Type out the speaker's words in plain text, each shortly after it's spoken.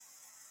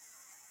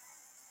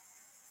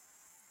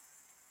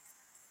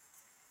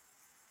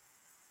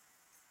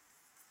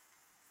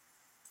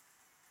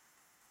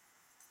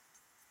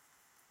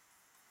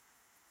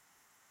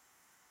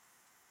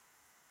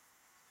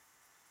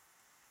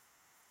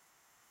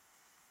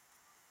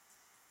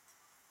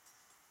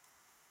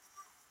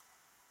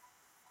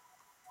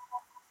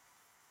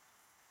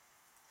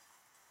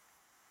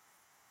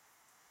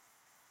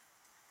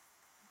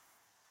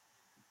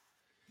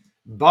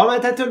Bon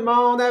matin tout le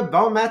monde,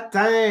 bon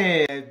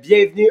matin.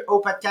 Bienvenue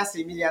au podcast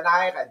Les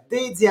Millionnaires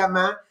des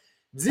Diamants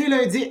du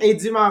lundi et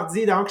du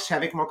mardi. Donc, je suis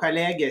avec mon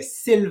collègue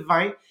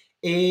Sylvain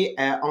et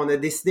on a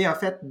décidé en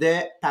fait de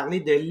parler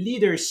de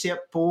leadership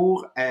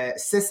pour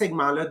ce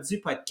segment-là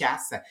du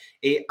podcast.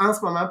 Et en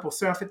ce moment, pour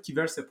ceux en fait qui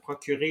veulent se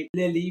procurer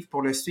le livre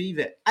pour le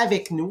suivre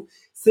avec nous,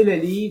 c'est le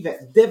livre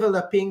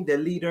Developing the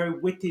Leader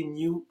Within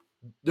You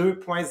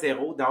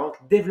 2.0, donc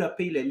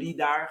développer le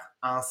leader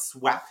en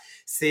soi.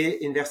 C'est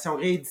une version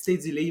rééditée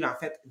du livre, en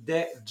fait, de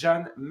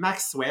John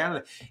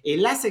Maxwell. Et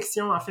la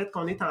section, en fait,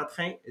 qu'on est en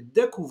train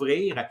de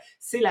couvrir,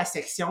 c'est la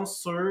section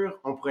sur,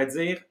 on pourrait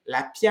dire,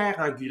 la pierre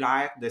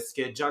angulaire de ce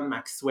que John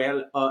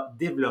Maxwell a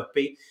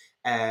développé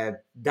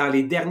dans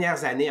les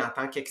dernières années en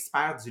tant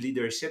qu'expert du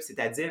leadership,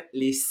 c'est-à-dire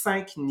les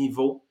 5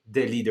 niveaux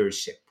de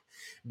leadership.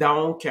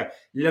 Donc,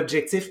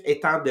 l'objectif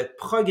étant de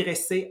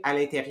progresser à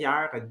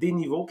l'intérieur des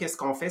niveaux. Qu'est-ce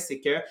qu'on fait? C'est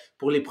que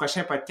pour les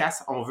prochains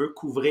podcasts, on veut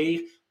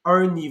couvrir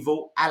un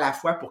niveau à la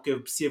fois pour que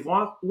vous puissiez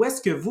voir où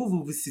est-ce que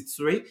vous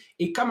situez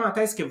et comment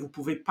est-ce que vous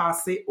pouvez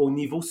passer au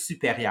niveau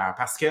supérieur.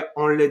 Parce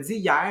qu'on l'a dit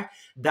hier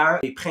dans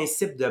les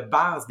principes de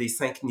base des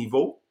 5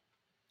 niveaux,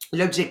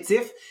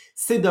 l'objectif,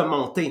 c'est de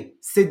monter,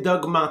 c'est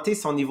d'augmenter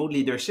son niveau de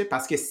leadership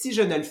parce que si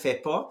je ne le fais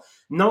pas,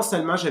 non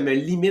seulement je me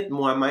limite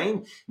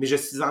moi-même, mais je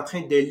suis en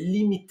train de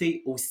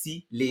limiter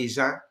aussi les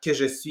gens que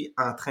je suis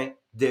en train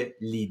de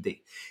leader.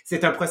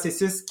 C'est un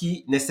processus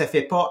qui ne se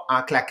fait pas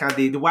en claquant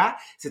des doigts.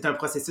 C'est un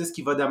processus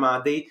qui va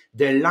demander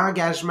de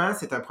l'engagement.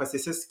 C'est un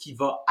processus qui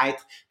va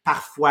être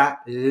parfois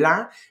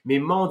lent, mais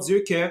mon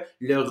Dieu que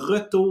le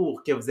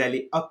retour que vous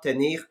allez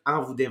obtenir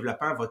en vous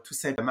développant va tout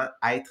simplement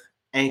être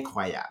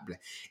incroyable.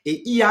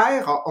 Et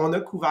hier, on a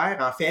couvert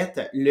en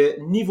fait le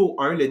niveau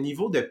 1, le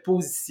niveau de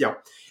position.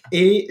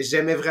 Et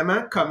j'aimais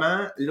vraiment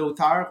comment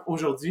l'auteur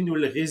aujourd'hui nous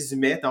le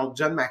résumait. Donc,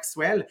 John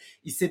Maxwell,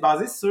 il s'est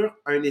basé sur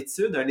une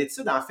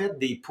étude en fait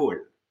des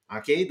poules.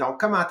 OK? Donc,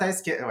 comment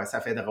est-ce que... Ouais,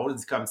 ça fait drôle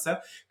dit comme ça.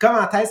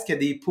 Comment est-ce que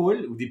des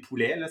poules ou des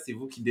poulets, là, c'est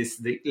vous qui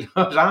décidez,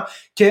 là, genre,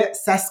 que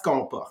ça se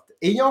comporte.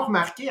 Et ils ont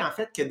remarqué en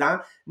fait que dans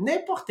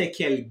n'importe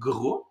quel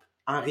groupe,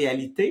 en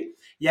réalité,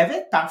 il y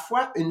avait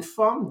parfois une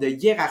forme de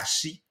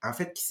hiérarchie, en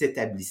fait, qui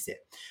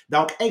s'établissait.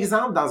 Donc,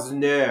 exemple, dans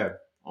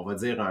on va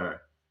dire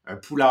un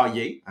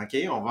poulailler, OK?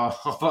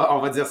 On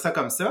va dire ça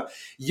comme ça.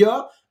 Il y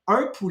a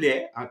un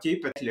poulet, OK?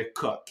 Peut-être le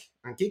coq,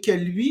 OK? Que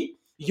lui,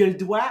 il a le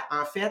droit,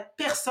 en fait,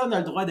 personne n'a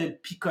le droit de le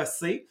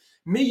picosser,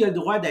 mais il a le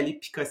droit d'aller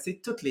picosser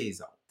toutes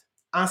les autres.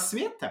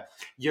 Ensuite,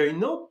 il y a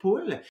une autre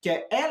poule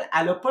qu'elle,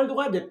 elle n'a pas le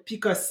droit de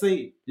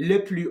picosser le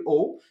plus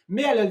haut,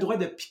 mais elle a le droit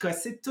de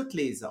picosser toutes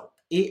les autres.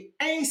 Et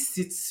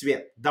ainsi de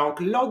suite.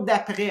 Donc, l'autre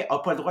d'après n'a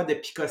pas le droit de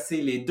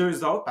picosser les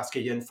deux autres parce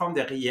qu'il y a une forme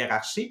de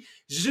hiérarchie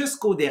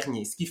jusqu'au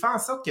dernier. Ce qui fait en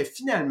sorte que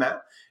finalement,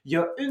 il y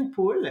a une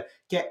poule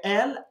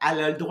qu'elle a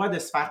le droit de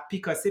se faire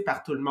picosser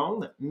par tout le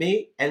monde,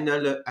 mais elle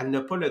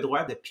n'a pas le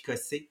droit de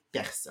picosser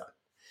personne.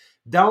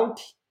 Donc,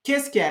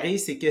 qu'est-ce qui arrive,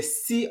 c'est que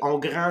si on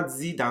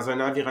grandit dans un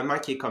environnement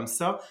qui est comme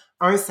ça,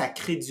 ça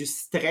crée du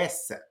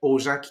stress aux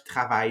gens qui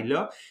travaillent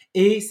là.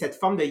 Et cette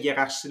forme de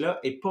hiérarchie-là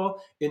n'est pas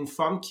une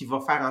forme qui va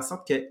faire en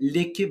sorte que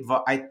l'équipe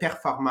va être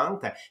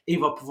performante et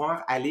va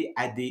pouvoir aller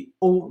à des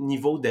hauts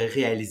niveaux de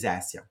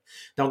réalisation.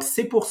 Donc,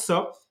 c'est pour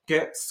ça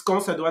que ce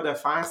qu'on se doit de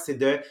faire, c'est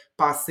de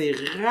passer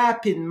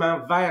rapidement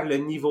vers le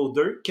niveau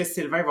 2 que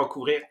Sylvain va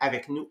couvrir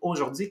avec nous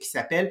aujourd'hui, qui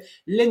s'appelle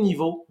le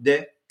niveau de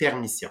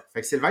permission.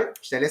 Fait que Sylvain,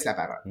 je te laisse la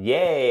parole.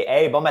 Yeah!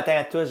 Hey, bon matin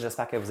à tous,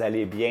 j'espère que vous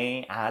allez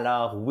bien.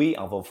 Alors oui,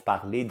 on va vous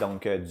parler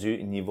donc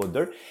du niveau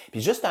 2. Puis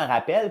juste un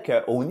rappel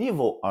qu'au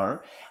niveau 1,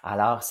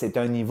 alors c'est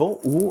un niveau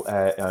où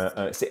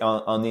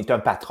on est un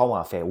patron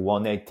en fait, où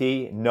on a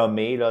été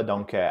nommé là,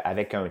 donc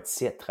avec un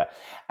titre.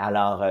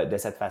 Alors de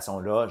cette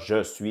façon-là,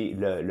 je suis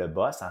le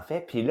boss en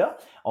fait. Puis là,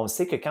 on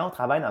sait que quand on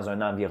travaille dans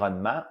un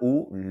environnement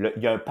où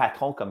il y a un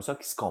patron comme ça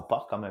qui se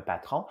comporte comme un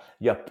patron,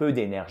 il y a peu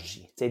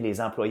d'énergie. Tu sais,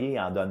 les employés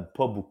en donnent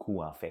pas beaucoup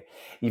en fait.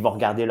 Ils vont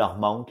regarder leur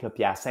montre, là,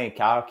 puis à 5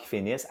 heures qu'ils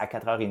finissent, à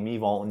 4h30,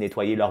 ils vont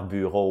nettoyer leur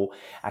bureau.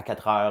 À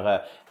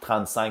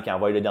 4h35, ils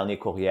envoient le dernier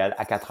courriel.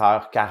 À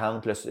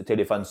 4h40, le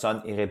téléphone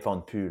sonne, ils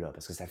répondent plus, là,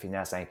 parce que ça finit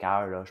à 5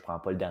 heures, là, je prends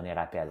pas le dernier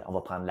appel. On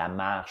va prendre la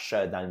marche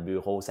dans le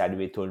bureau,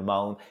 saluer tout le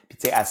monde. Puis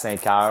tu sais, à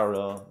 5 heures,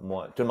 là,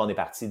 tout le monde est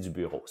parti du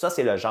bureau. Ça,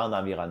 c'est le genre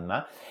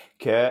d'environnement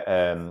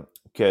que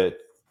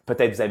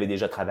peut-être vous avez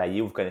déjà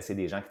travaillé ou vous connaissez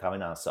des gens qui travaillent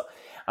dans ça.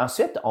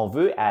 Ensuite, on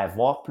veut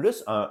avoir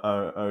plus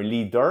un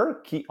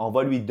leader qui, on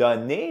va lui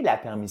donner la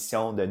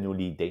permission de nous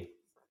leader.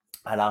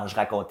 Alors, je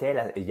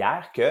racontais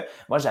hier que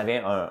moi, j'avais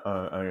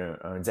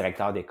un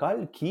directeur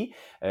d'école qui,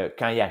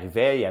 quand il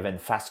arrivait, il avait une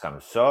face comme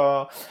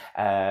ça.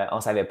 On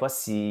savait pas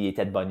s'il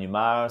était de bonne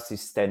humeur, si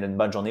c'était une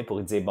bonne journée pour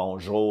lui dire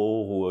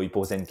bonjour ou il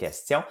posait une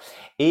question.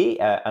 Et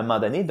à un moment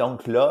donné,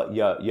 donc là,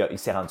 il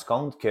s'est rendu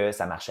compte que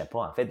ça marchait pas,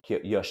 en fait.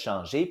 Il a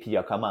changé, puis il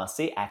a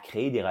commencé à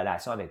créer des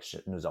relations avec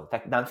nous autres.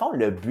 Dans le fond,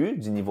 le but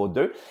du niveau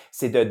 2,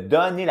 c'est de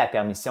donner la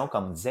permission,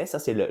 comme on disait. Ça,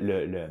 c'est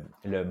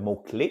le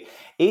mot-clé.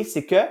 Et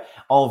c'est que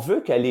on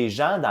veut que les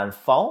gens, dans le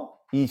fond,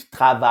 ils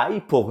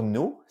travaillent pour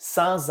nous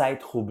sans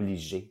être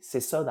obligés. C'est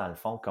ça, dans le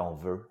fond, qu'on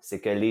veut.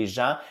 C'est que les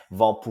gens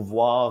vont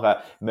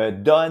pouvoir me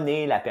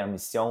donner la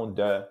permission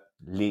de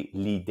les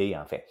leader,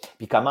 en fait.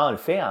 Puis comment on le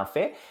fait, en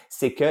fait,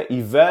 c'est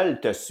qu'ils veulent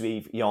te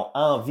suivre. Ils ont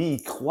envie,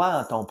 ils croient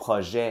en ton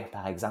projet,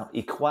 par exemple.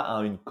 Ils croient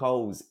en une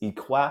cause. Ils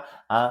croient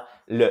en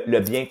le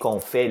bien qu'on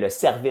fait, le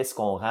service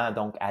qu'on rend,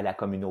 donc, à la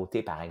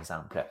communauté, par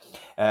exemple.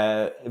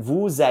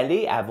 Vous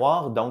allez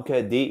avoir, donc,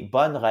 des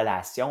bonnes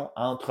relations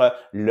entre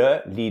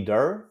le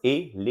leader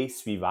et les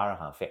suiveurs,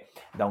 en fait.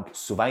 Donc,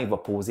 souvent, il va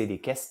poser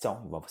des questions,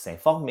 il va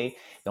s'informer.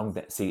 Donc,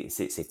 c'est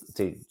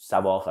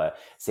savoir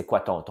c'est quoi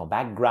ton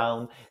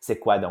background, c'est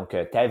quoi donc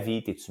ta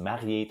vie, t'es-tu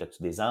marié,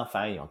 t'as-tu des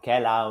enfants, ils ont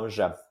quel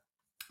âge,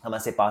 comment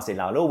s'est passé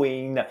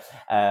l'Halloween.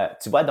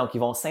 Tu vois, donc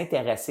ils vont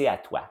s'intéresser à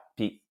toi.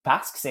 Puis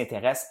parce qu'ils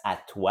s'intéressent à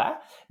toi,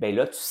 ben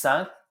là, tu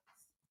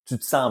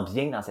te sens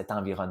bien dans cet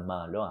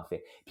environnement-là, en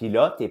fait. Puis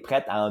là, tu es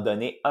prête à en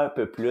donner un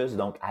peu plus,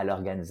 donc, à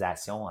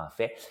l'organisation, en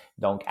fait,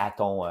 donc à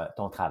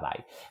ton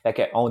travail. Fait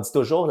que, on dit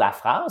toujours la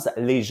phrase,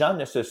 les gens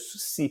ne se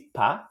soucient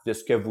pas de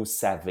ce que vous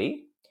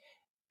savez,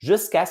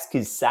 jusqu'à ce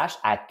qu'ils sachent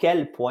à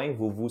quel point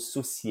vous vous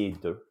souciez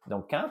d'eux.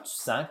 Donc, quand tu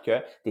sens que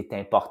tu es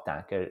important,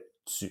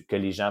 que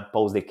les gens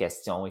posent des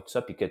questions et tout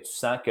ça, puis que tu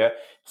sens que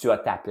tu as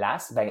ta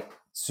place, ben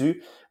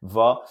tu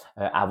vas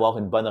avoir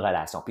une bonne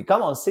relation. Puis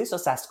comme on le sait,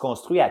 ça se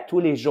construit à tous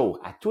les jours.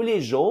 À tous les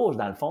jours,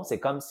 dans le fond, c'est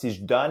comme si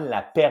je donne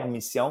la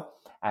permission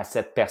à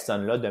cette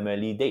personne-là de me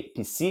leader.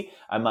 Puis si,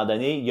 à un moment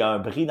donné, il y a un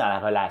bris dans la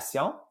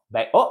relation,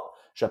 ben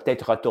je vais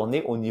peut-être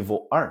retourner au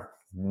niveau 1,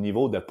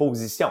 niveau de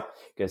position,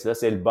 que ça,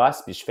 c'est le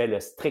boss, puis je fais le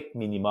strict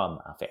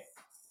minimum, en fait.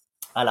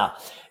 Alors,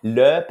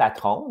 le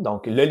patron,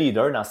 donc le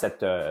leader dans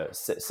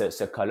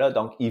ce cas-là,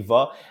 donc il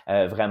va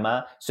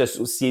vraiment se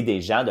soucier des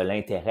gens, de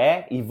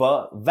l'intérêt. Il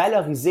va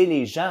valoriser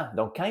les gens.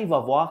 Donc, quand il va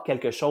voir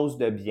quelque chose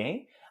de bien,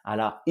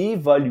 alors il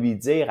va lui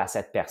dire à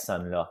cette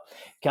personne-là.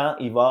 Quand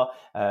il va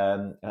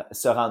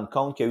se rendre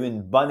compte qu'il y a eu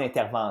une bonne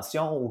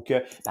intervention ou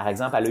que, par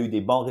exemple, elle a eu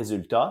des bons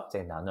résultats,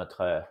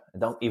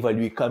 donc il va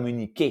lui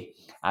communiquer.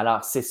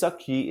 Alors, c'est ça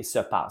qui se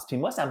passe. Puis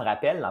moi, ça me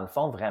rappelle, dans le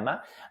fond, vraiment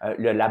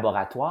le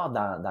laboratoire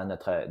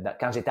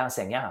quand j'étais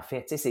enseignant, en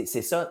fait. C'est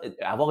ça,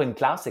 avoir une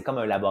classe, c'est comme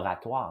un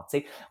laboratoire. Tu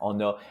sais, on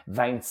a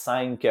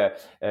 25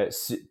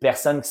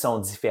 personnes qui sont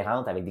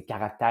différentes, avec des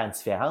caractères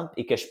différents,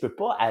 et que je peux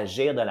pas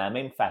agir de la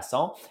même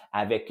façon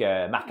avec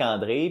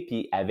Marc-André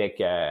puis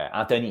avec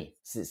Anthony.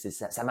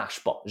 Ça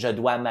marche pas. Je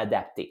dois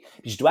m'adapter.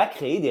 Puis je dois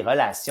créer des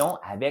relations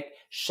avec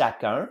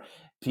chacun,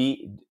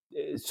 puis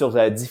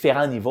sur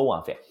différents niveaux,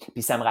 en fait.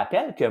 Puis ça me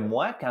rappelle que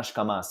moi, quand je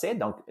commençais,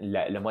 donc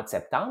le mois de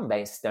septembre,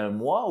 ben c'était un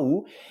mois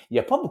où il n'y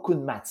a pas beaucoup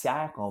de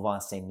matière qu'on va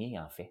enseigner,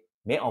 en fait.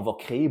 Mais on va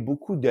créer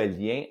beaucoup de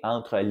liens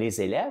entre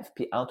les élèves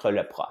puis entre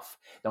le prof.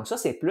 Donc ça,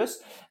 c'est plus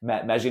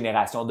ma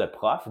génération de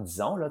profs,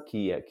 disons, là,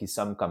 qui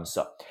sommes comme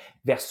ça.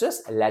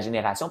 Versus la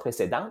génération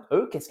précédente,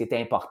 eux, qu'est-ce qui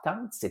était important?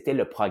 C'était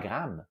le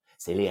programme.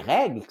 C'est les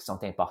règles qui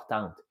sont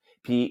importantes.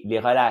 Puis les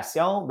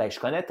relations, ben je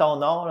connais ton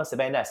nom, là, c'est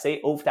bien assez,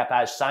 ouvre ta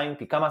page 5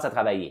 puis commence à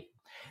travailler.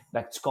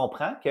 Donc tu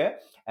comprends que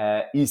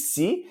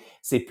ici,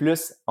 c'est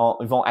plus,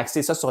 ils vont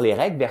axer ça sur les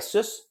règles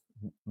versus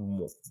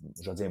moi,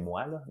 je veux dire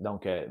moi, là.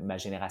 Donc, ma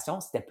génération,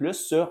 c'était plus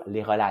sur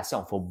les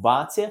relations. Il faut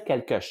bâtir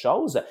quelque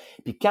chose.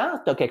 Puis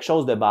quand tu as quelque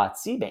chose de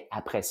bâti, ben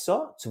après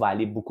ça, tu vas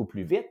aller beaucoup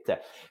plus vite.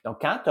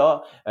 Donc, quand tu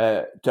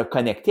as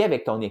connecté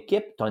avec ton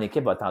équipe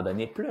va t'en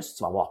donner plus.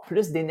 Tu vas avoir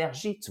plus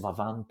d'énergie, tu vas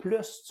vendre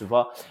plus, tu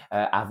vas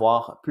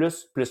avoir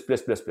plus.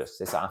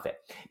 C'est ça, en fait.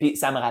 Puis,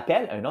 ça me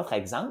rappelle un autre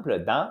exemple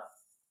dans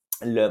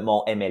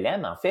mon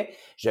MLM, en fait,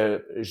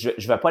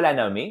 je vais pas la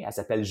nommer, elle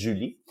s'appelle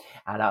Julie.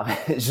 Alors,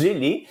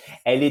 Julie,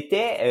 elle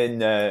était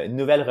une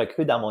nouvelle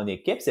recrue dans mon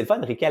équipe. C'est le fun,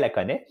 Ricky, elle la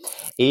connaît.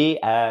 Et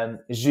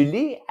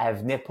Julie, elle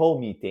venait pas au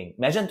meeting.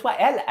 Imagine-toi,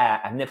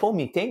 elle venait pas au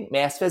meeting, mais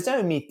elle se faisait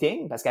un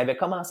meeting parce qu'elle avait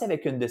commencé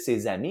avec une de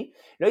ses amies.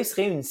 Là, ils se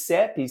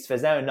réunissaient puis ils se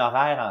faisaient un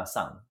horaire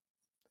ensemble.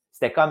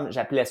 C'était comme,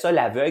 j'appelais ça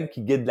l'aveugle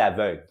qui guide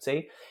l'aveugle, tu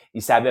sais.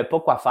 Il savait pas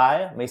quoi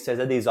faire, mais il se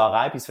faisait des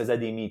horaires puis il se faisait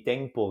des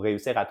meetings pour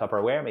réussir à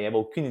Tupperware, mais il avait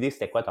aucune idée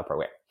c'était quoi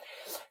Tupperware.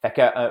 Fait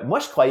que moi,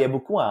 je croyais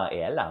beaucoup en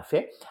elle, en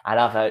fait.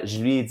 Alors,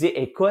 je lui ai dit,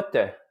 écoute,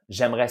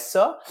 j'aimerais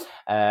ça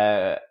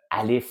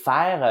aller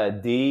faire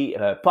des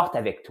portes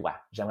avec toi.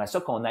 J'aimerais ça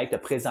qu'on aille te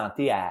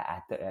présenter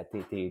à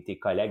tes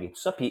collègues et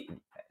tout ça. Puis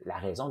la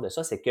raison de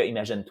ça, c'est que,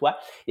 imagine-toi,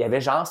 il y avait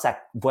genre sa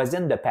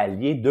voisine de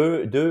palier,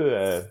 deux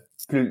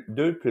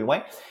plus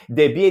loin.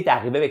 Debbie est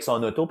arrivée avec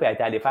son auto puis elle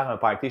était allée faire un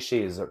party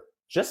chez eux.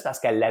 Juste parce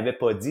qu'elle l'avait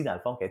pas dit, dans le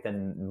fond, qu'elle était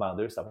une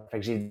vendeuse. Ça. Fait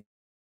que j'ai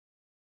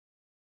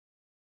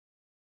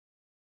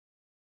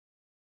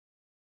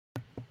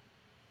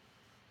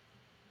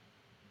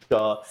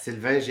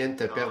Sylvain, je viens de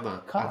te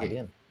perdre. OK.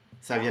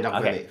 Ça vient de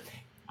revenir.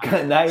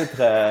 Connaître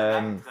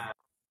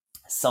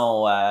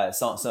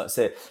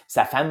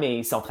sa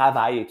famille, son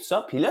travail et tout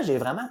ça. Puis là, j'ai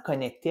vraiment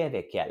connecté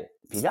avec elle.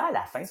 Puis là, à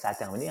la fin, ça a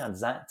terminé en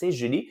disant, tu sais,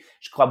 Julie,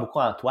 je crois beaucoup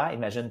en toi.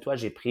 Imagine-toi,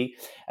 j'ai pris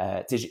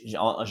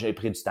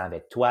du temps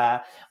avec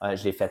toi.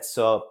 Je l'ai fait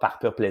ça par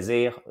pur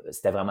plaisir.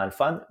 C'était vraiment le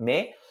fun.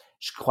 Mais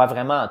je crois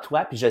vraiment en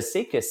toi, puis je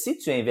sais que si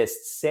tu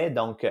investissais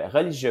donc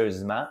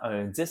religieusement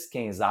un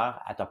 10-15 heures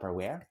à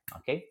Tupperware,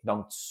 OK?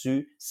 Donc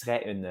tu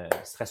serais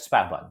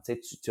super bonne,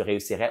 tu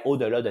réussirais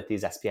au-delà de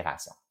tes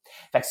aspirations.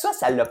 Fait que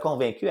ça l'a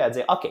convaincu à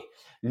dire, OK,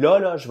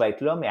 là, je vais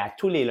être là, mais à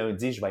tous les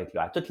lundis, je vais être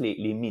là. À tous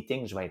les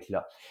meetings, je vais être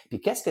là. Puis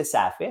qu'est-ce que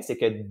ça a fait? C'est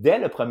que dès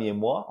le premier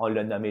mois, on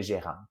l'a nommée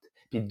gérante.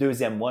 Puis le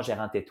deuxième mois,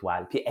 gérante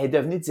étoile. Puis elle est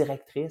devenue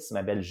directrice,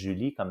 ma belle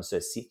Julie, comme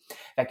ceci.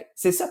 Fait que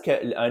c'est ça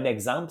un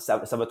exemple, ça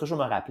va toujours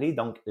me rappeler,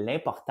 donc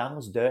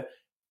l'importance de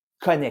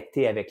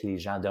connecter avec les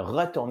gens, de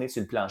retourner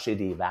sur le plancher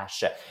des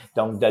vaches,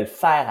 donc de le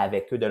faire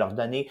avec eux, de leur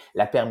donner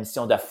la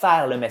permission de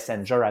faire le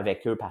messenger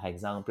avec eux, par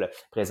exemple,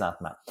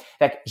 présentement.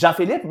 Fait que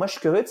Jean-Philippe, moi, je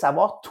suis curieux de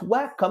savoir,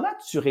 toi, comment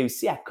tu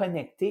réussis à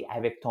connecter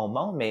avec ton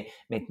monde, mais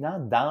maintenant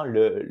dans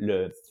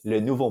le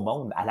nouveau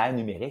monde, à l'ère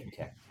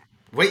numérique?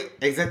 Oui,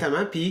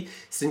 exactement. Puis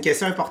c'est une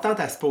question importante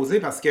à se poser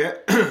parce que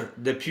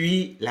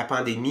depuis la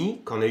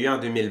pandémie qu'on a eue en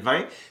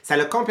 2020, ça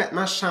a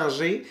complètement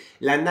changé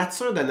la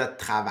nature de notre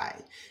travail.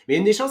 Mais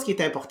une des choses qui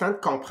est importante de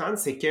comprendre,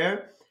 c'est que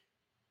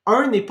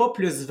un n'est pas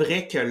plus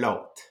vrai que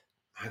l'autre.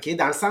 OK?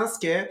 Dans le sens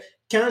que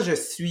quand je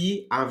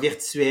suis en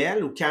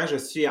virtuel ou quand je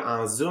suis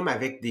en Zoom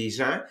avec des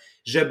gens,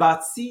 je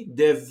bâtis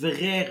de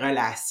vraies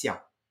relations.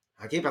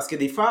 OK? Parce que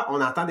des fois, on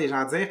entend des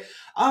gens dire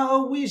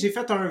ah oui, j'ai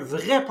fait un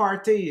vrai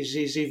party,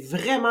 j'ai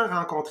vraiment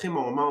rencontré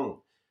mon monde.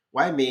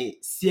 Ouais, mais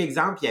si,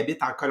 exemple, il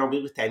habite en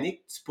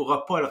Colombie-Britannique, tu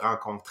pourras pas le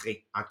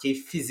rencontrer, OK,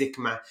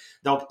 physiquement.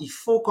 Donc, il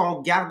faut qu'on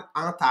garde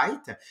en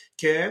tête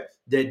que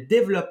de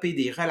développer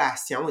des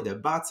relations et de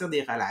bâtir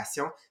des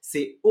relations,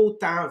 c'est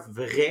autant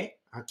vrai,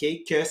 OK,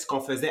 que ce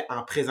qu'on faisait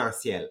en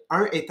présentiel.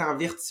 Un étant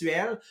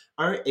virtuel,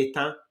 un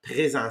étant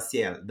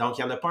présentiel. Donc,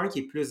 il n'y en a pas un qui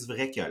est plus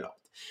vrai que l'autre.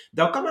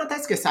 Donc, comment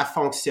est-ce que ça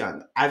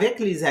fonctionne? Avec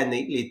les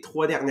années, les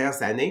 3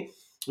 dernières années,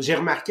 j'ai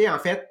remarqué en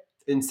fait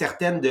une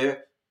certaine de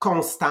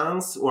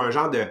constance ou un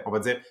genre de, on va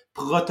dire,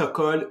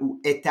 protocole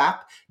ou étape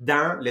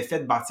dans le fait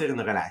de bâtir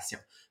une relation.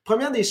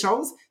 Première des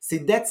choses, c'est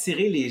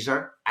d'attirer les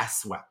gens à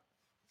soi.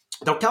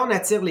 Donc, quand on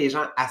attire les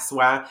gens à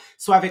soi,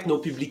 soit avec nos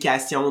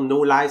publications,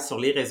 nos lives sur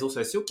les réseaux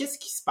sociaux, qu'est-ce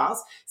qui se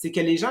passe? C'est que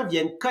les gens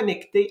viennent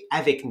connecter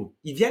avec nous.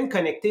 Ils viennent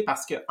connecter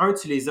parce que, un,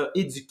 tu les as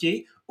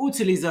éduqués ou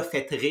tu les as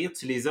fait rire,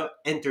 tu les as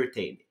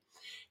entertainés.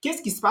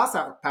 Qu'est-ce qui se passe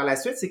par la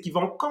suite? C'est qu'ils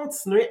vont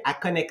continuer à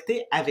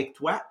connecter avec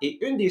toi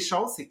et une des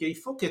choses, c'est qu'il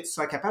faut que tu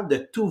sois capable de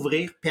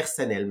t'ouvrir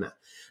personnellement.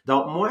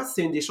 Donc, moi,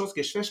 c'est une des choses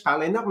que je fais. Je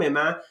parle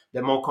énormément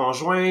de mon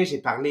conjoint, j'ai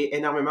parlé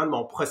énormément de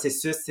mon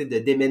processus de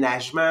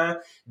déménagement,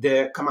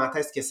 de comment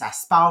est-ce que ça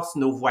se passe,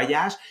 nos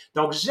voyages.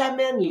 Donc,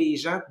 j'amène les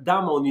gens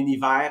dans mon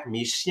univers,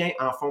 mes chiens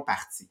en font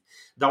partie.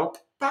 Donc,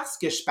 parce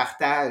que je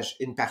partage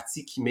une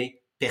partie qui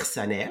m'est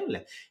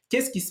personnelle,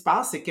 qu'est-ce qui se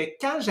passe? C'est que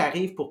quand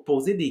j'arrive pour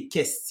poser des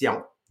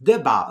questions, de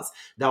base.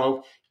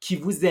 Donc, qui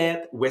vous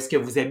êtes, où est-ce que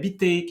vous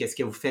habitez, qu'est-ce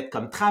que vous faites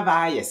comme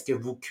travail, est-ce que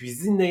vous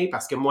cuisinez,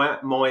 parce que moi,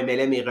 mon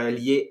MLM est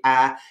relié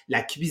à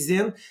la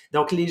cuisine.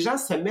 Donc, les gens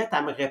se mettent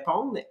à me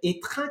répondre et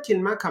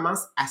tranquillement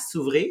commencent à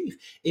s'ouvrir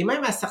et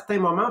même à certains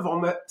moments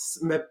vont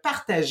me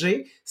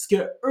partager ce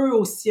que eux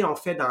aussi ont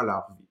fait dans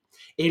leur vie.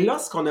 Et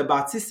lorsqu'on a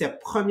bâti cette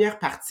première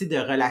partie de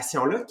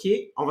relation-là, qui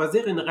est, on va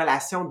dire, une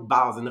relation de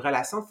base, une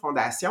relation de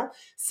fondation,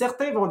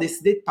 certains vont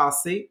décider de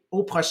passer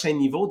au prochain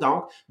niveau,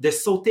 donc de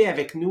sauter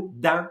avec nous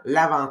dans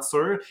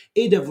l'aventure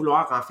et de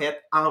vouloir en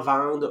fait en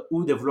vendre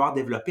ou de vouloir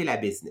développer la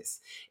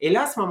business. Et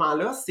là, à ce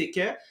moment-là, c'est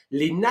que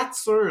les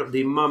natures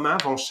des moments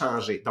vont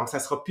changer. Donc, ça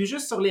sera plus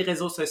juste sur les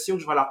réseaux sociaux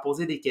que je vais leur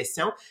poser des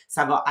questions.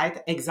 Ça va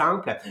être,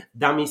 exemple,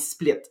 dans mes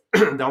splits.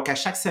 Donc, à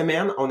chaque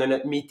semaine, on a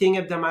notre meeting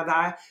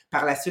hebdomadaire.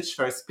 Par la suite, je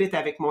fais un split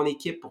avec mon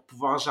équipe pour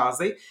pouvoir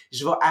jaser.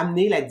 Je vais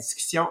amener la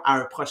discussion à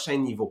un prochain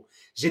niveau.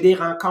 J'ai des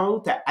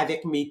rencontres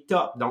avec mes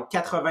tops, donc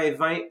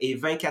 80-20 et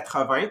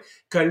 20-80,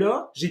 que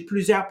là, j'ai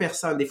plusieurs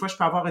personnes. Des fois, je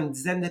peux avoir une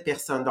dizaine de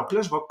personnes. Donc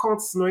là, je vais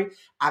continuer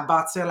à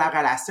bâtir la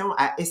relation,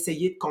 à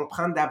essayer de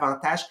comprendre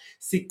davantage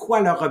c'est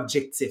quoi leur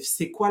objectif,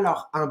 c'est quoi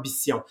leur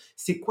ambition,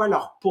 c'est quoi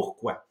leur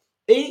pourquoi.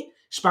 Et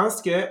je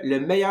pense que le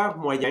meilleur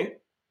moyen,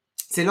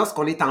 c'est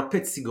lorsqu'on est en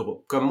petit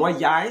groupe. Comme moi,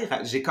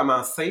 hier, j'ai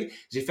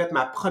fait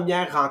ma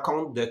première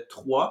rencontre de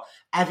 3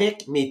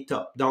 avec mes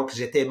tops. Donc,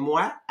 j'étais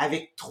moi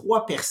avec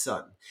 3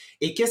 personnes.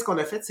 Et qu'est-ce qu'on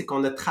a fait? C'est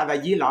qu'on a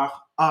travaillé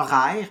leur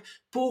horaire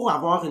pour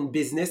avoir une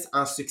business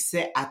en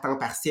succès à temps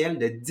partiel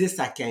de 10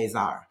 à 15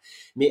 heures.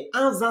 Mais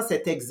en faisant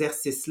cet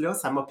exercice-là,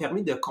 ça m'a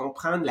permis de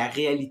comprendre la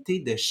réalité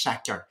de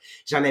chacun.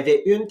 J'en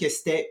avais une que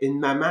c'était une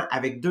maman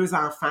avec 2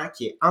 enfants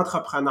qui est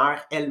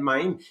entrepreneur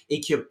elle-même et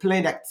qui a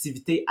plein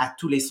d'activités à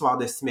tous les soirs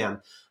de semaine.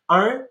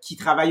 Un qui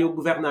travaille au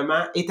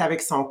gouvernement est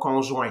avec son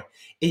conjoint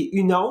et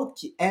une autre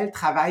qui, elle,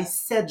 travaille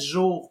 7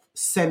 jours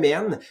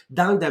semaine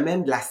dans le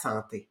domaine de la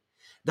santé.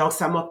 Donc,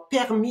 ça m'a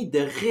permis de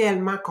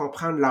réellement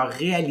comprendre leur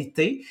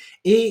réalité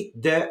et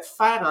de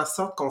faire en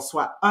sorte qu'on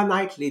soit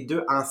honnêtes les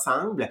deux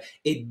ensemble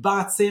et de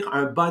bâtir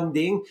un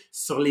bonding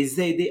sur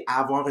les aider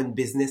à avoir une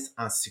business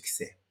en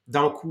succès.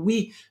 Donc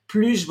oui,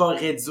 plus je vais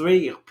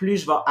réduire, plus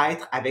je vais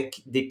être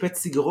avec des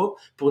petits groupes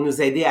pour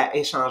nous aider à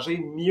échanger,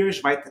 mieux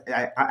je vais être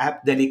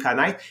apte de les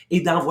connaître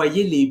et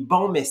d'envoyer les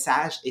bons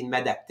messages et de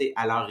m'adapter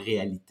à leur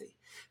réalité.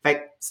 Fait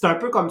que c'est un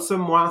peu comme ça,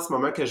 moi, en ce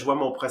moment, que je vois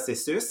mon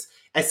processus.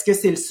 Est-ce que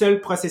c'est le seul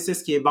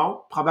processus qui est bon?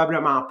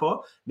 Probablement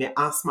pas, mais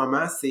en ce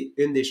moment, c'est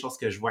une des choses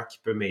que je vois qui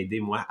peut m'aider,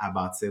 moi, à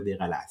bâtir des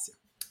relations.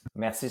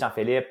 Merci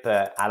Jean-Philippe.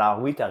 Alors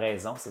oui, tu as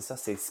raison, c'est ça,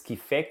 c'est ce qui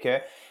fait que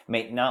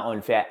maintenant on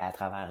le fait à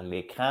travers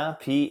l'écran,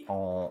 puis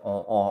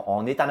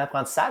on est en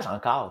apprentissage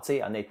encore, tu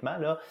sais, honnêtement,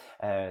 là,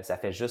 ça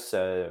fait juste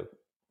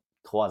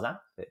 3 ans,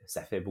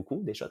 ça fait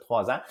beaucoup déjà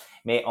 3 ans,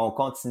 mais on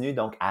continue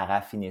donc à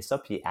raffiner ça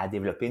puis à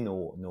développer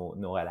nos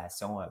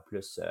relations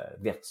plus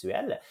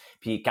virtuelles.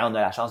 Puis quand on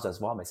a la chance de se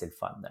voir, ben c'est le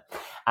fun.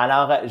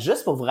 Alors,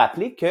 juste pour vous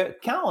rappeler que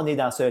quand on est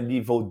dans ce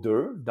niveau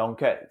 2,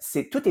 donc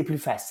tout est plus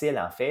facile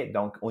en fait,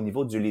 donc au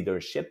niveau du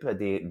leadership,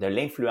 de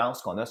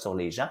l'influence qu'on a sur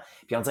les gens,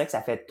 puis on dirait que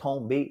ça fait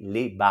tomber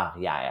les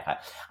barrières.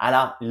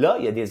 Alors là,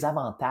 il y a des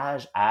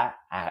avantages à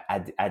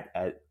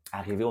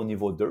arriver au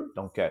niveau 2.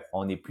 Donc,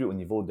 on n'est plus au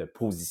niveau de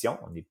position.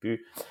 On n'est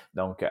plus,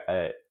 donc,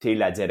 t'es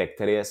la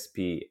directrice,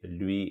 puis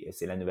lui,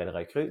 c'est la nouvelle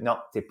recrue. Non,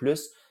 t'es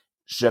plus,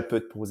 je peux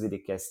te poser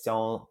des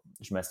questions,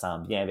 je me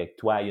sens bien avec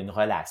toi, il y a une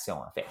relation,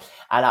 en fait.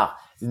 Alors,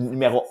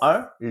 numéro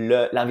 1,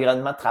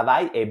 l'environnement de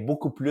travail est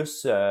beaucoup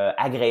plus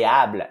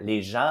agréable.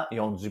 Les gens,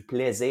 ils ont du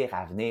plaisir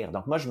à venir.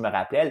 Donc, moi, je me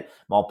rappelle,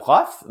 mon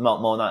prof,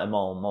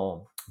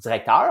 mon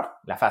directeur,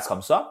 la face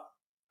comme ça.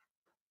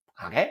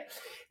 OK?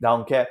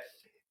 Donc,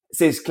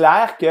 c'est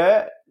clair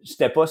que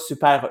j'étais pas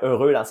super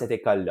heureux dans cette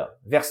école-là.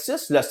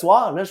 Versus le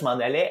soir, là, je m'en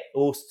allais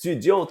au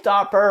studio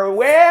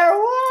Tupperware.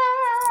 Ouais!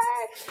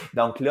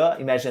 Donc là,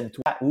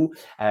 imagine-toi où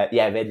il y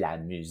avait de la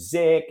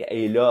musique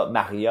et là,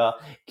 Maria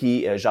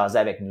qui jasait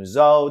avec nous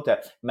autres,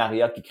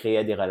 Maria qui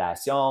créait des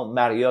relations,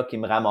 Maria qui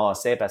me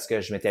ramassait parce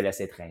que je m'étais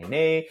laissé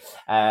traîner.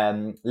 Là,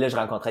 je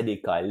rencontrais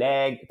des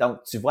collègues.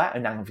 Donc, tu vois,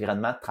 un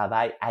environnement de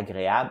travail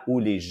agréable où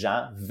les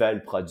gens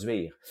veulent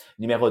produire.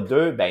 Numéro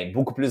 2, ben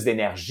beaucoup plus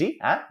d'énergie,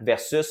 hein,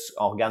 versus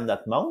on regarde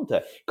notre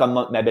montre,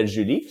 comme ma belle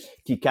Julie,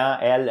 qui quand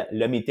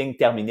le meeting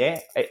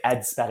terminait, elle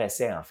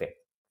disparaissait en fait.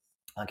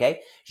 OK?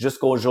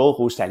 Jusqu'au jour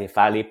où je suis allé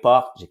faire les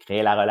portes, j'ai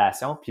créé la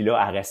relation, puis là,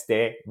 elle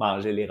restait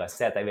manger les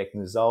recettes avec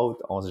nous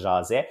autres, on se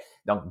jasait.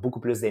 Donc,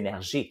 beaucoup plus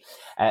d'énergie.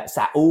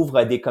 Ça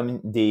ouvre des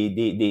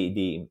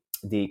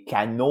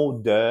canaux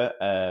de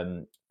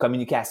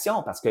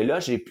communication parce que là,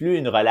 j'ai plus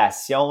une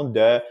relation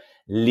de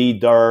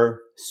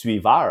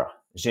leader-suiveur.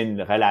 J'ai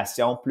une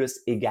relation plus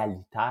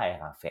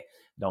égalitaire, en fait.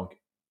 Donc,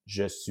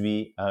 je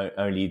suis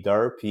un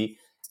leader, puis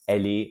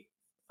elle est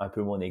un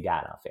peu mon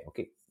égale, en fait.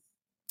 OK?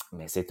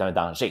 Mais c'est un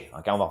danger.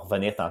 OK? On va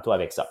revenir tantôt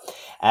avec ça.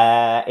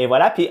 Et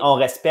voilà, puis on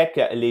respecte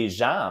les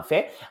gens, en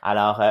fait.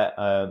 Alors,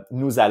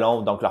 nous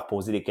allons donc leur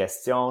poser des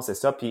questions, c'est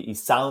ça, puis ils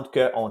sentent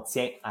qu'on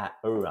tient à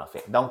eux, en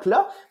fait. Donc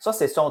là, ça,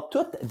 ce sont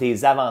tous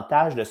des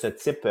avantages de ce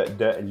type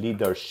de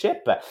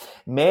leadership.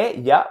 Mais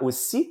il y a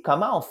aussi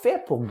comment on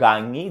fait pour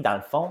gagner, dans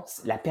le fond,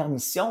 la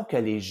permission que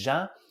les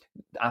gens...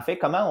 En fait,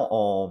 comment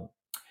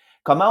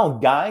on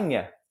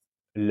gagne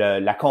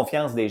la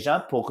confiance des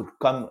gens pour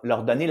comme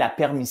leur donner la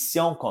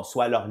permission qu'on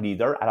soit leur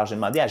leader. Alors, j'ai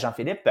demandé à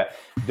Jean-Philippe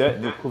de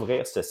nous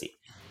couvrir ceci.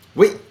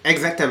 Oui,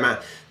 exactement.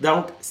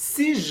 Donc,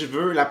 si je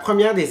veux, la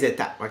première des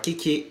étapes, OK,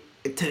 qui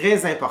est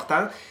très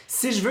importante,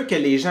 si je veux que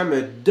les gens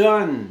me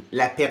donnent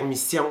la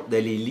permission de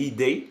les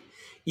leader,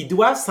 ils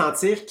doivent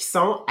sentir qu'ils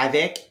sont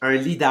avec un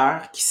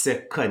leader qui se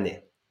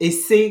connaît. Et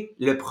c'est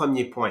le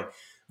premier point.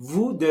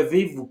 Vous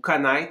devez vous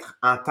connaître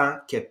en tant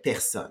que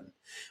personne.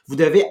 Vous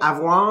devez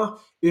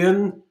avoir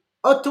une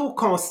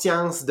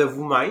autoconscience de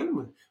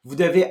vous-même. Vous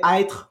devez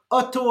être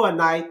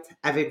auto-honnête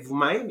avec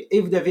vous-même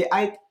et vous devez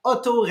être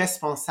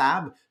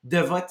auto-responsable de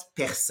votre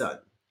personne.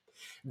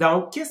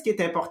 Donc, qu'est-ce qui est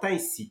important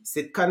ici?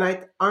 C'est de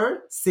connaître,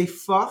 ses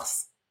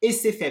forces et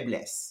ses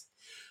faiblesses.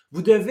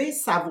 Vous devez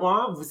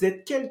savoir, vous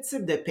êtes quel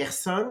type de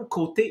personne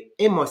côté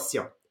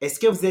émotion. Est-ce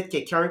que vous êtes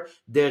quelqu'un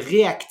de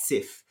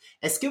réactif?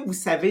 Est-ce que vous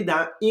savez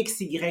dans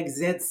X, Y,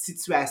 Z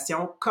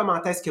situation,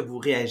 comment est-ce que vous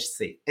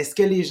réagissez? Est-ce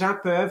que les gens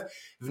peuvent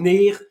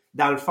venir,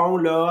 dans le fond,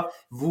 là,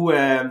 vous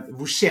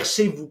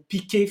chercher, vous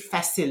piquer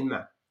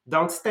facilement?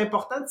 Donc, c'est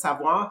important de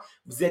savoir,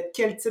 vous êtes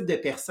quel type de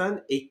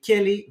personne et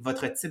quel est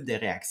votre type de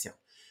réaction.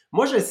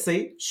 Moi, je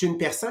sais, je suis une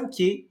personne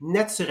qui est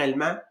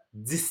naturellement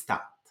distante.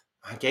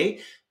 OK?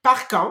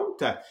 Par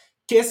contre,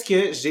 qu'est-ce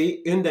que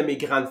j'ai, une de mes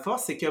grandes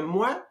forces, c'est que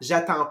moi,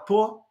 j'attends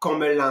pas qu'on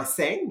me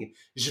l'enseigne,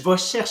 je vais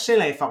chercher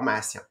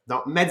l'information.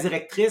 Donc, ma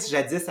directrice,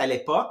 jadis à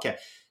l'époque,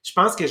 je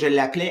pense que je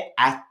l'appelais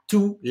à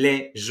tous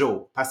les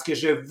jours parce que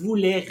je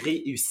voulais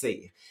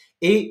réussir.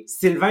 Et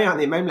Sylvain en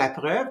est même la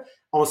preuve,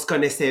 on se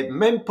connaissait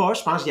même pas,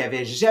 je pense que j'y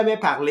avais jamais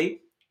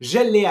parlé, je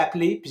l'ai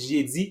appelé puis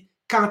j'ai dit,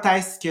 quand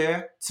est-ce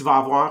que tu vas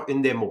avoir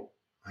une démo?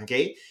 OK?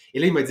 Et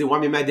là, il m'a dit, ouais,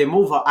 mais ma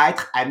démo va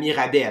être à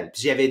Mirabel.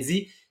 Puis j'avais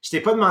dit, je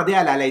t'ai pas demandé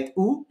elle allait être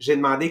où, j'ai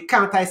demandé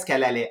quand est-ce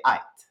qu'elle allait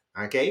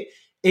être. OK?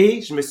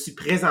 Et je me suis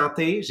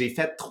présenté, j'ai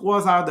fait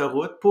 3 heures de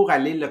route pour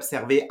aller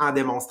l'observer en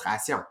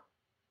démonstration.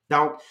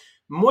 Donc,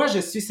 moi, je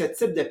suis ce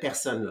type de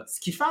personne-là.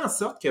 Ce qui fait en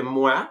sorte que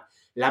moi,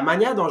 la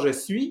manière dont je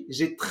suis,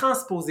 j'ai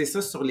transposé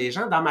ça sur les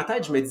gens. Dans ma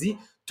tête, je me dis,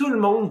 tout le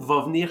monde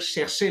va venir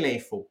chercher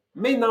l'info.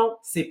 Mais non,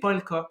 c'est pas le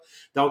cas.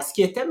 Donc, ce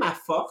qui était ma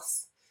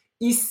force,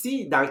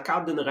 ici, dans le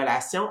cadre d'une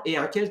relation, est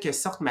en quelque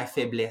sorte ma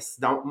faiblesse.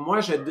 Donc, moi,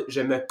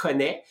 je me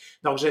connais.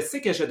 Donc, je sais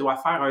que je dois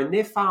faire un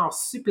effort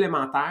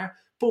supplémentaire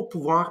pour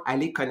pouvoir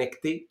aller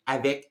connecter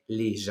avec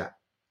les gens.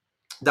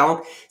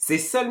 Donc, c'est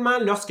seulement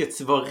lorsque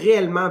tu vas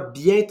réellement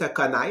bien te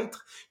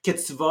connaître que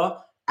tu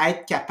vas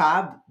être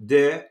capable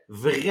de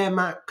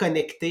vraiment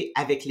connecter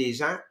avec les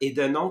gens et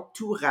de non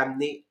tout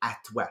ramener à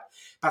toi.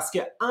 Parce que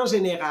en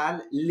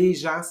général, les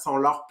gens sont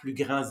leurs plus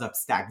grands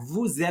obstacles.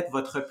 Vous êtes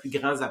votre plus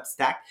grand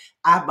obstacle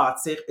à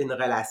bâtir une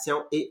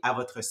relation et à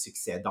votre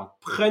succès. Donc,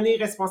 prenez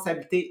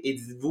responsabilité et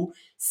dites-vous,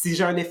 si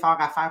j'ai un effort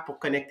à faire pour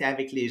connecter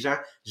avec les gens,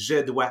 je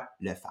dois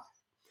le faire.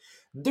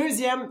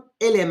 Deuxième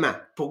élément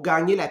pour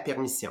gagner la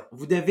permission,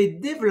 vous devez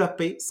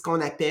développer ce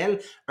qu'on appelle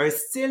un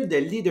style de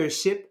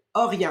leadership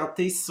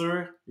orienté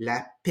sur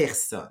la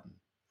personne.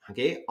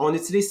 Okay? On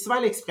utilise souvent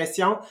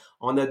l'expression «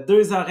 on a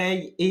deux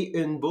oreilles et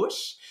une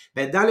bouche ».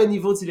 Bien, dans le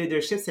niveau du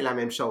leadership, c'est la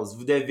même chose.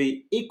 Vous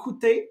devez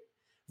écouter,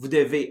 vous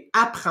devez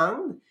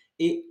apprendre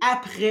et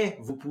après,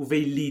 vous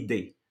pouvez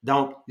leader.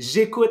 Donc,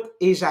 j'écoute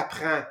et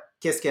j'apprends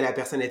qu'est-ce que la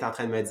personne est en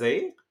train de me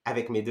dire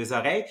avec mes deux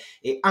oreilles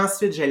et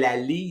ensuite, je la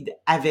lead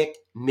avec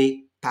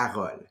mes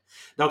paroles.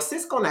 Donc, c'est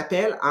ce qu'on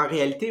appelle en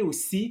réalité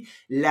aussi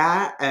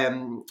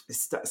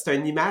c'est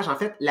une image, en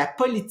fait, la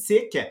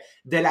politique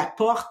de la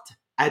porte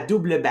à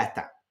double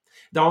battant.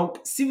 Donc,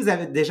 si vous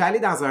avez déjà allé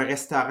dans un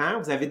restaurant,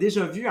 vous avez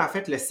déjà vu, en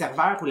fait, le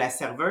serveur ou la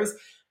serveuse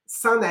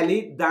s'en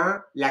aller dans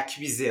la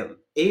cuisine.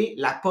 Et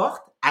la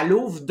porte, elle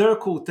ouvre d'un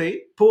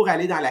côté pour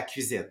aller dans la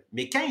cuisine.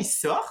 Mais quand ils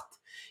sortent,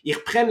 ils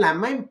reprennent la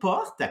même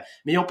porte,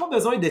 mais ils n'ont pas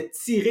besoin de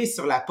tirer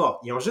sur la porte.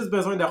 Ils ont juste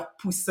besoin de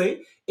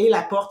repousser et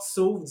la porte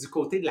s'ouvre du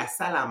côté de la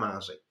salle à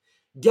manger.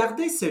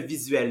 Gardez ce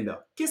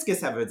visuel-là. Qu'est-ce que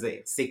ça veut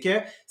dire? C'est que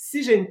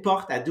si j'ai une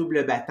porte à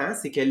double battant,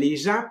 c'est que les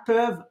gens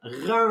peuvent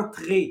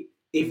rentrer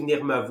et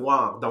venir me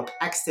voir, donc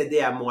accéder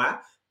à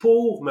moi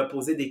pour me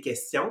poser des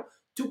questions,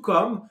 tout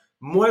comme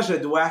moi, je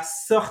dois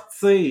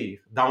sortir,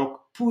 donc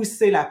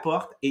pousser la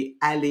porte et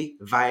aller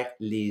vers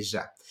les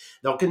gens.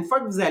 Donc, une fois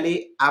que vous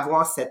allez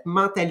avoir cette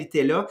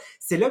mentalité-là,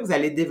 c'est là que vous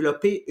allez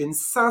développer une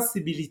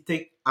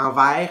sensibilité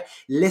envers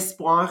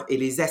l'espoir et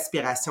les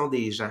aspirations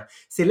des gens.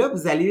 C'est là que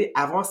vous allez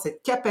avoir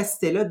cette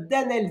capacité-là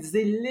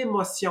d'analyser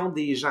l'émotion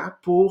des gens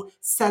pour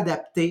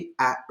s'adapter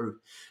à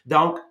eux.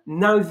 Donc,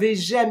 n'enlevez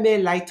jamais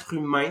l'être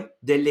humain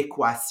de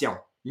l'équation.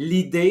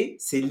 L'idée,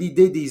 c'est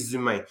l'idée des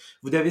humains.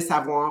 Vous devez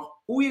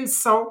savoir où ils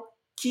sont,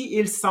 qui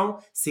ils sont,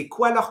 c'est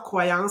quoi leurs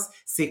croyances,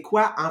 c'est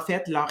quoi en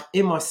fait leurs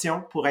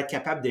émotions pour être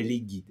capable de les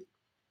guider.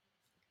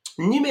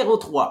 Numéro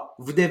 3,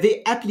 vous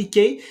devez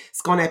appliquer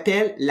ce qu'on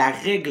appelle la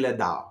règle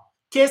d'or.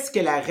 Qu'est-ce que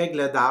la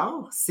règle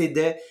d'or? C'est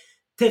de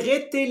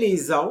traiter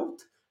les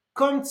autres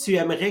comme tu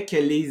aimerais que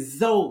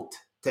les autres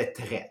te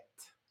traitent.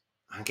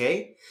 OK?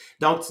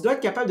 Donc, tu dois être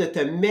capable de te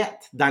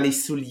mettre dans les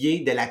souliers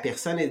de la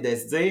personne et de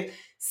se dire,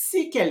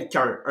 si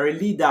quelqu'un, un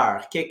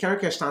leader, quelqu'un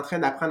que je suis en train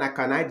d'apprendre à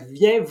connaître,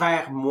 vient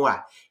vers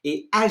moi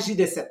et agit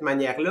de cette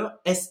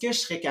manière-là, est-ce que je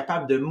serais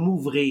capable de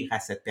m'ouvrir à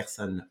cette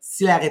personne-là?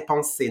 Si la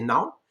réponse c'est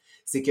non,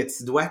 c'est que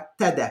tu dois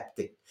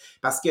t'adapter.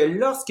 Parce que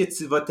lorsque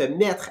tu vas te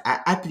mettre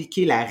à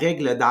appliquer la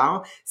règle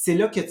d'or, c'est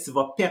là que tu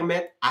vas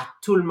permettre à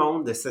tout le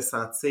monde de se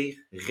sentir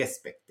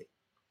respecté.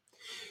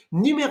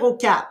 Numéro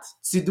 4,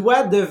 tu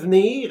dois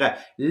devenir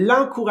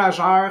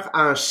l'encourageur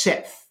en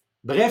chef.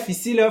 Bref,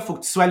 ici, là, il faut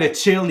que tu sois le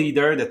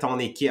cheerleader de ton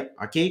équipe,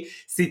 OK?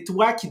 C'est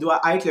toi qui dois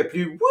être le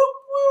plus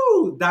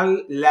wouh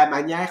dans la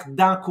manière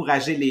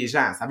d'encourager les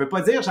gens. Ça veut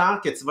pas dire,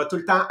 genre, que tu vas tout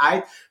le temps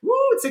être wouh,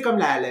 tu sais, comme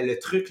le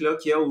truc, là,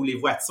 qu'il y a où les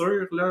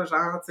voitures, là,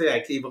 genre, tu sais,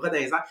 avec les bras dans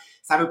les airs.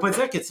 Ça veut pas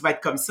dire que tu vas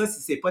être comme ça si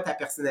c'est pas ta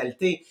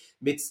personnalité,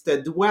 mais tu te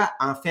dois,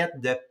 en fait,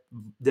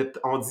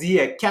 on dit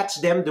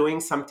catch them doing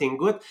something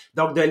good,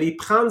 donc de les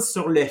prendre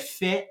sur le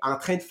fait en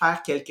train de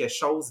faire quelque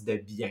chose de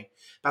bien.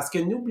 Parce que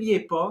n'oubliez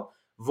pas,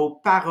 vos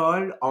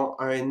paroles ont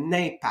un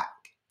impact.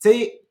 Tu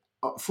sais,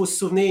 faut se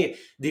souvenir,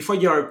 des fois,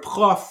 il y a un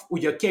prof ou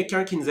il y a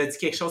quelqu'un qui nous a dit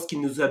quelque chose qui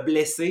nous a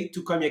blessés,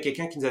 tout comme il y a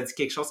quelqu'un qui nous a dit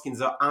quelque chose qui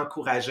nous a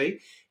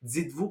encouragés.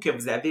 Dites-vous que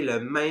vous avez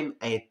le même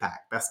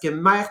impact. Parce que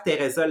Mère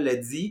Teresa le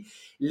dit,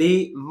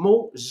 les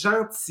mots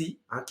gentils,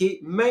 OK,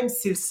 même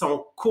s'ils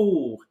sont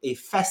courts et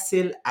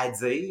faciles à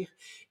dire,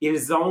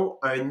 ils ont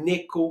un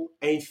écho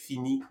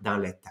infini dans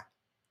le temps.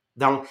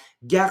 Donc,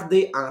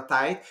 gardez en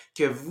tête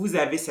que vous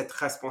avez cette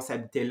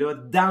responsabilité-là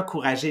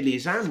d'encourager les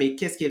gens, mais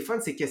qu'est-ce qui est le fun,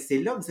 c'est que c'est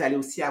là que vous allez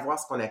aussi avoir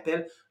ce qu'on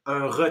appelle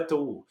un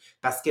retour,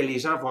 parce que les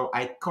gens vont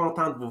être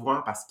contents de vous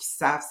voir parce qu'ils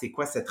savent c'est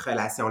quoi cette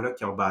relation-là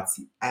qu'ils ont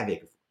bâtie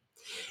avec vous.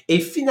 Et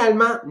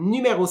finalement,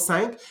 numéro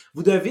 5,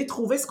 vous devez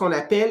trouver ce qu'on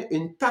appelle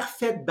une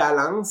parfaite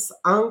balance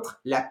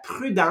entre la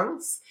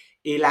prudence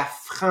et la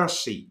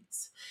franchise.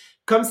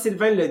 Comme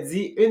Sylvain l'a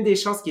dit, une des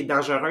choses qui est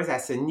dangereuse à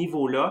ce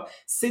niveau-là,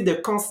 c'est de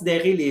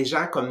considérer les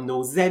gens comme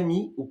nos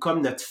amis ou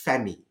comme notre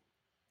famille.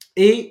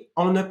 Et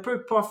on ne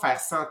peut pas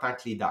faire ça en tant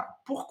que leader.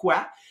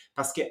 Pourquoi?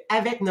 Parce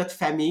qu'avec notre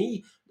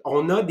famille,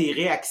 on a des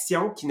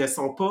réactions qui ne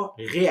sont pas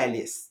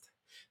réalistes.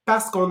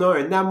 Parce qu'on a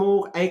un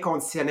amour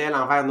inconditionnel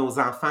envers nos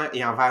enfants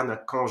et envers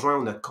notre conjoint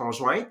ou notre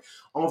conjointe,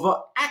 on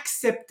va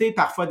accepter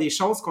parfois des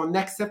choses qu'on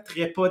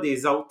n'accepterait pas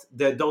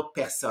de d'autres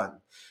personnes.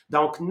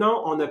 Donc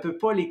non, on ne peut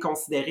pas les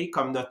considérer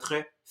comme notre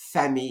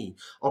famille.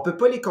 On peut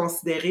pas les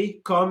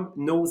considérer comme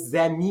nos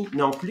amis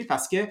non plus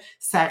parce que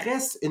ça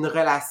reste une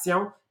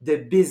relation de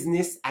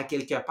business à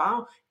quelque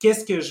part.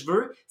 Qu'est-ce que je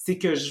veux? C'est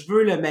que je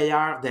veux le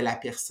meilleur de la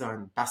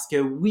personne. Parce que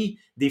oui,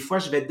 des fois,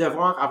 je vais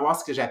devoir avoir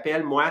ce que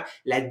j'appelle, moi,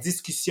 la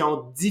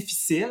discussion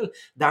difficile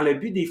dans le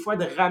but, des fois,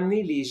 de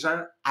ramener les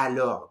gens à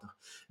l'ordre.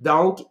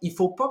 Donc, il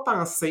faut pas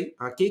penser,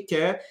 OK,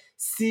 que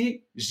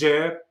si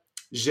j'ai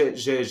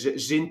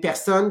une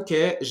personne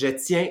que je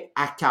tiens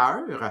à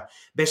cœur,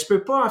 ben je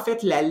peux pas en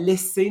fait la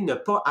laisser ne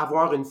pas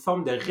avoir une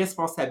forme de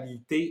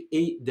responsabilité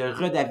et de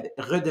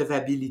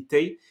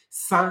redevabilité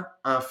sans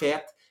en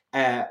fait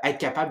être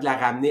capable de la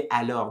ramener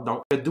à l'ordre.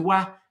 Donc, je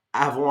dois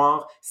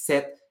avoir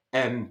cette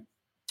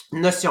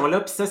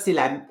notion-là, puis ça, c'est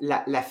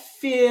la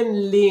fine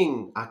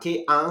ligne, OK,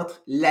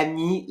 entre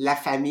l'ami, la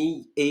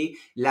famille et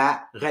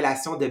la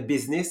relation de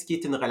business, qui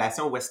est une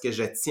relation où est-ce que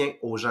je tiens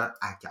aux gens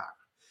à cœur.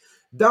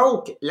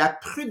 Donc, la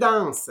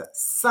prudence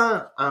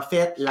sans, en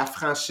fait, la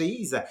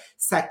franchise,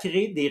 ça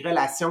crée des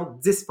relations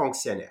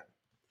dysfonctionnelles.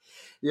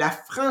 La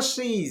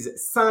franchise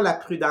sans la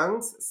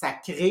prudence, ça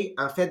crée,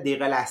 en fait, des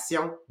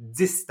relations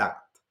distantes.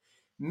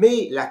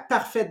 Mais la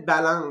parfaite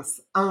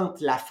balance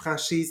entre la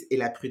franchise et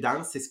la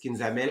prudence, c'est ce qui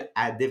nous amène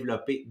à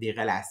développer des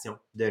relations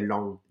de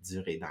longue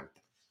durée dans le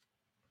temps.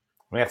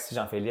 Merci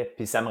Jean-Philippe.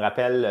 Puis ça me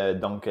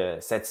rappelle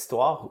cette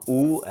histoire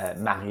où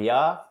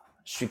Maria,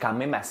 je suis quand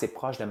même assez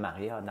proche de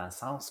Maria dans le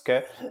sens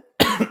que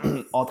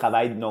on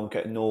travaille donc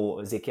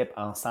nos équipes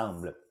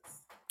ensemble.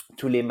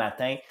 Tous les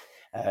matins,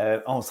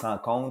 on se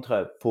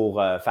rencontre pour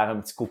faire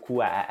un petit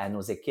coucou à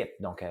nos équipes,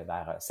 donc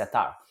vers 7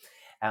 heures.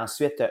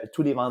 Ensuite,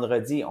 tous les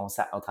vendredis,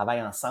 on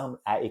travaille ensemble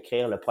à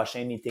écrire le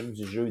prochain meeting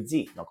du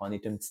jeudi. Donc, on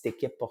est une petite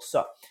équipe pour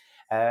ça.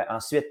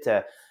 Ensuite,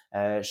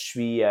 je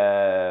suis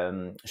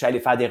allé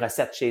faire des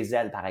recettes chez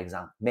elle, par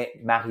exemple. Mais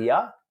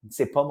Maria,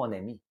 c'est pas mon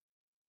amie.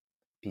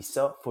 Puis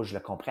ça, faut que je le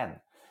comprenne.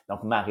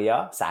 Donc,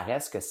 Maria, ça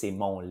reste que c'est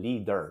mon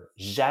leader.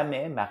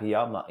 Jamais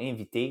Maria m'a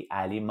invité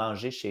à aller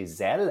manger chez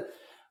elle,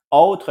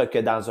 autre que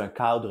dans un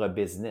cadre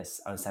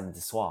business, un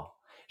samedi soir.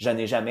 Je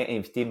n'ai jamais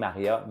invité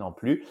Maria non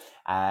plus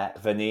à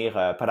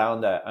venir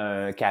prendre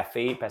un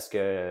café parce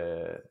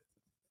que,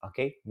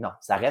 OK? Non,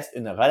 ça reste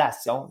une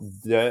relation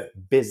de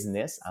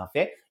business. En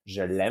fait,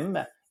 je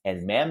l'aime,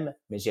 elle m'aime,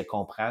 mais je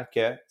comprends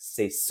que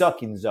c'est ça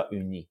qui nous a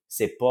unis.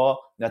 C'est pas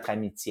notre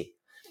amitié.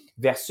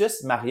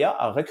 Versus Maria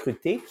a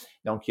recruté,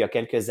 donc il y a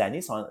quelques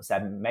années, sa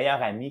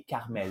meilleure amie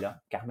Carmela.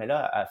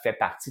 Carmela a fait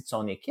partie de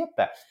son équipe.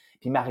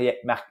 Puis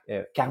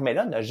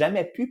Carmela n'a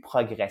jamais pu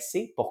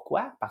progresser.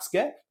 Pourquoi? Parce que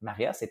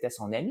Maria, c'était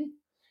son amie.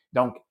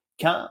 Donc,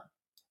 quand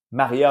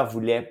Maria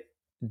voulait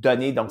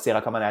donner donc ses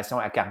recommandations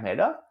à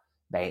Carmela,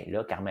 ben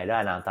là,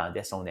 Carmela, elle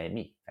entendait son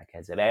amie. Fait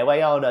qu'elle disait, ben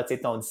voyons là, tu sais,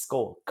 ton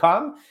discours.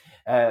 Comme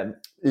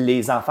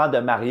les enfants de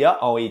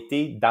Maria ont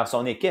été dans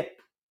son équipe,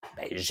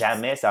 ben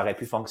jamais ça aurait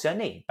pu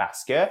fonctionner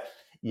parce que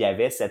il y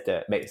avait cette,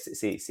 ben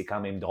c'est quand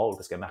même drôle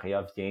parce que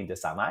Maria vient de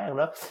sa mère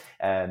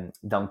là,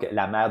 donc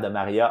la mère de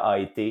Maria a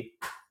été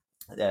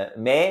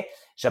mais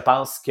je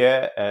pense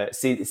que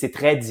c'est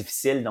très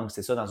difficile, donc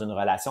c'est ça, dans une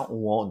relation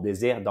où on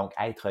désire donc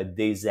être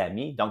des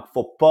amis. Donc,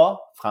 faut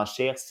pas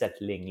franchir cette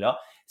ligne-là.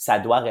 Ça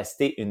doit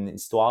rester une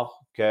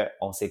histoire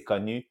qu'on s'est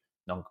connue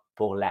donc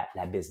pour la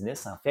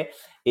business, en fait.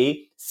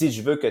 Et si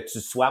je veux que tu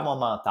sois mon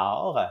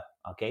mentor,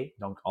 OK?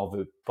 Donc, on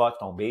veut pas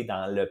tomber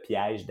dans le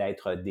piège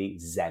d'être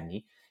des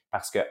amis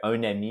parce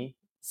qu'un ami,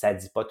 ça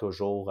dit pas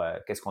toujours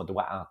qu'est-ce qu'on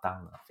doit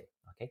entendre, en fait.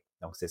 OK?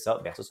 Donc, c'est ça.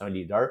 Versus un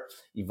leader,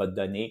 il va te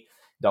donner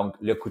donc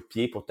le coup de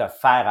pied pour te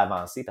faire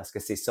avancer parce que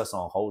c'est ça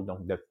son rôle,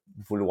 donc de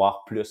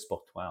vouloir plus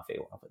pour toi, en fait,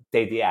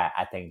 t'aider à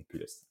atteindre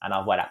plus.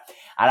 Alors voilà.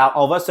 Alors,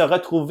 on va se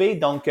retrouver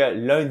donc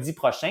lundi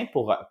prochain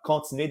pour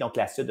continuer donc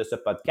la suite de ce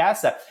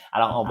podcast.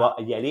 Alors, on va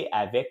y aller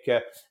avec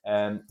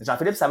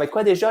Jean-Philippe, ça va être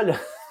quoi déjà là?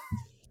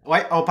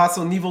 Ouais, on passe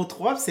au niveau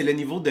 3, c'est le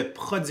niveau de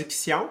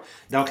production.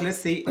 Donc là,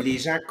 c'est les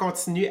gens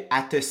continuent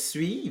à te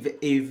suivre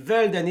et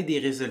veulent donner des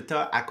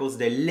résultats à cause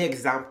de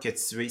l'exemple que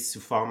tu es sous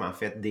forme, en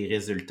fait, des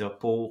résultats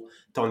pour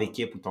ton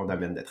équipe ou ton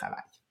domaine de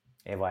travail.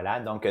 Et voilà,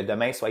 donc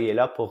demain, soyez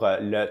là pour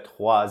le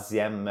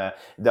troisième,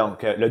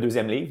 le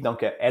deuxième livre,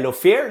 donc Hello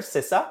Fears,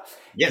 c'est ça?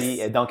 Puis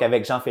Yes! donc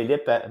avec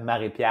Jean-Philippe,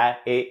 Marie-Pierre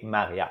et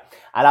Maria.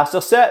 Alors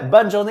sur ce,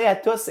 bonne journée à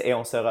tous et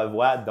on se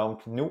revoit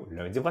donc nous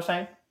lundi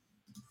prochain.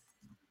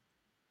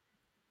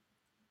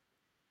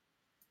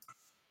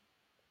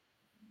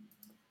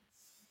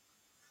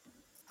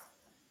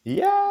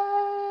 Yeah!